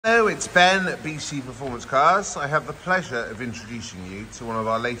Hello, it's Ben at BC Performance Cars. I have the pleasure of introducing you to one of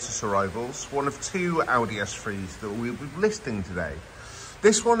our latest arrivals, one of two Audi S3s that we'll be listing today.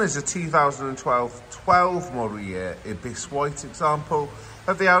 This one is a 2012 12 model year Ibis White example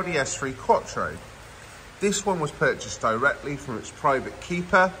of the Audi S3 Quattro. This one was purchased directly from its private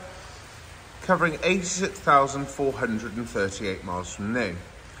keeper, covering 86,438 miles from new.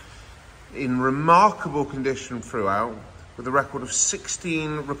 In remarkable condition throughout, with a record of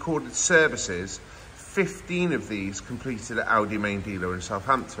 16 recorded services, 15 of these completed at Audi main dealer in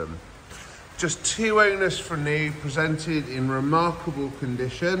Southampton. Just 2 owners for new, presented in remarkable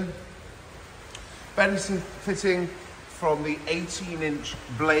condition. Benefiting from the 18-inch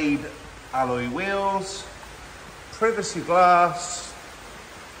blade alloy wheels, privacy glass,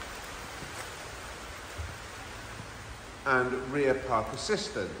 and rear park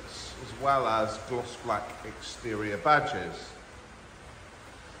assistance, as well as gloss black exterior badges.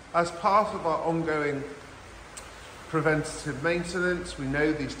 As part of our ongoing preventative maintenance, we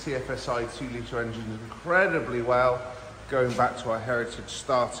know these TFSI 2-litre engines incredibly well, going back to our heritage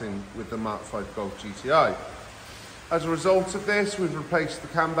starting with the Mark V Golf GTI. As a result of this, we've replaced the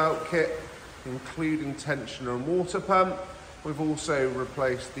cam belt kit, including tensioner and water pump. We've also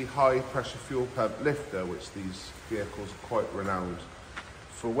replaced the high pressure fuel pump lifter, which these vehicles are quite renowned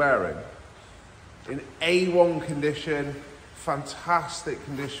for wearing. In A1 condition, fantastic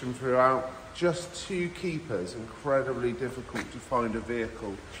condition throughout, just 2 keepers. Incredibly difficult to find a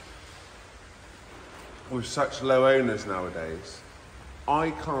vehicle with such low owners nowadays.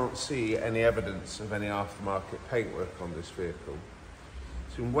 I can't see any evidence of any aftermarket paintwork on this vehicle.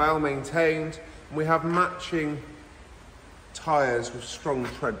 It's been well maintained, and we have matching tyres with strong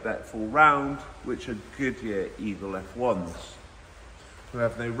tread depth all round, which are Goodyear Eagle F1s. We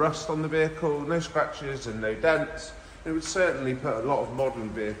have no rust on the vehicle, no scratches and no dents. It would certainly put a lot of modern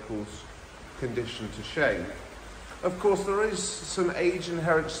vehicles' condition to shame. Of course, there is some age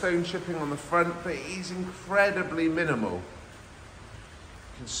inherent stone chipping on the front, but it is incredibly minimal.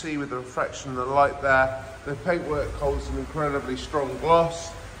 You can see with the reflection of the light there, the paintwork holds an incredibly strong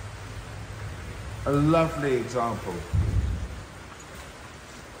gloss. A lovely example.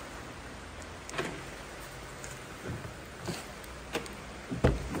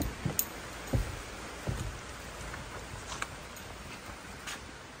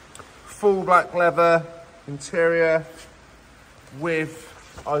 Full black leather interior with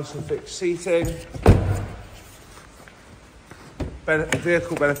Isofix seating. The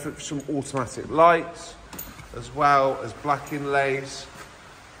vehicle benefits from automatic lights, as well as black inlays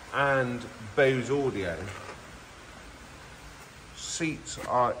and Bose audio. Seats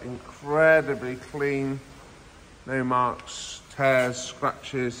are incredibly clean, no marks, tears,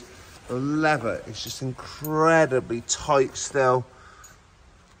 scratches. The leather is just incredibly tight still.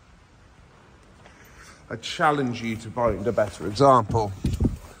 I challenge you to find a better example.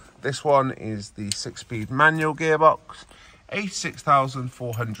 This one is the 6-speed manual gearbox,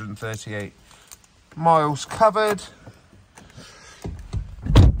 86,438 miles covered,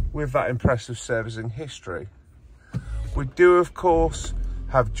 with that impressive servicing history. We do, of course,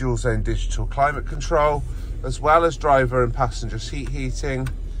 have dual zone digital climate control, as well as driver and passenger seat heating,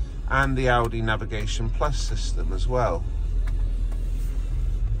 and the Audi Navigation Plus system as well.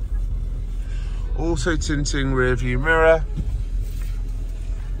 Also tinting rear view mirror,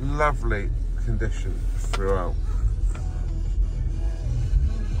 lovely condition throughout.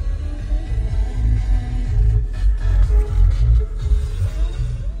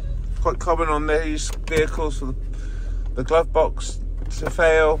 Quite common on these vehicles for the glove box to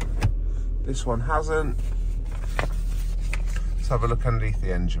fail. This one hasn't. Let's have a look underneath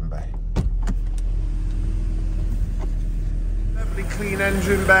the engine bay. Lovely clean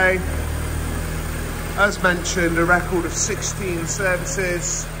engine bay. As mentioned, a record of 16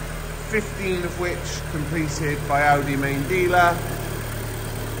 services, 15 of which completed by Audi main dealer,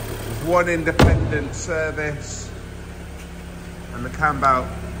 with 1 independent service, and the cam belt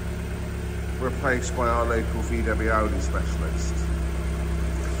replaced by our local VW Audi specialist.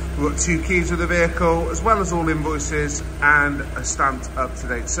 We've got 2 keys with the vehicle, as well as all invoices and a stamped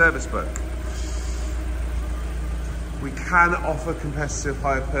up-to-date service book. We can offer competitive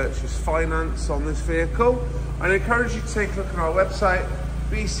hire purchase finance on this vehicle. I encourage you to take a look at our website,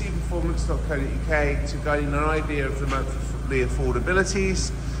 bcperformance.co.uk, to gain an idea of the monthly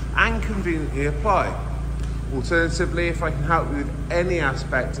affordabilities and conveniently apply. Alternatively, if I can help you with any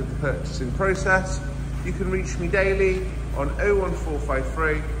aspect of the purchasing process, you can reach me daily on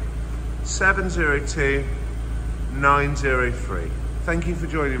 01453 702 903. Thank you for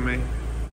joining me.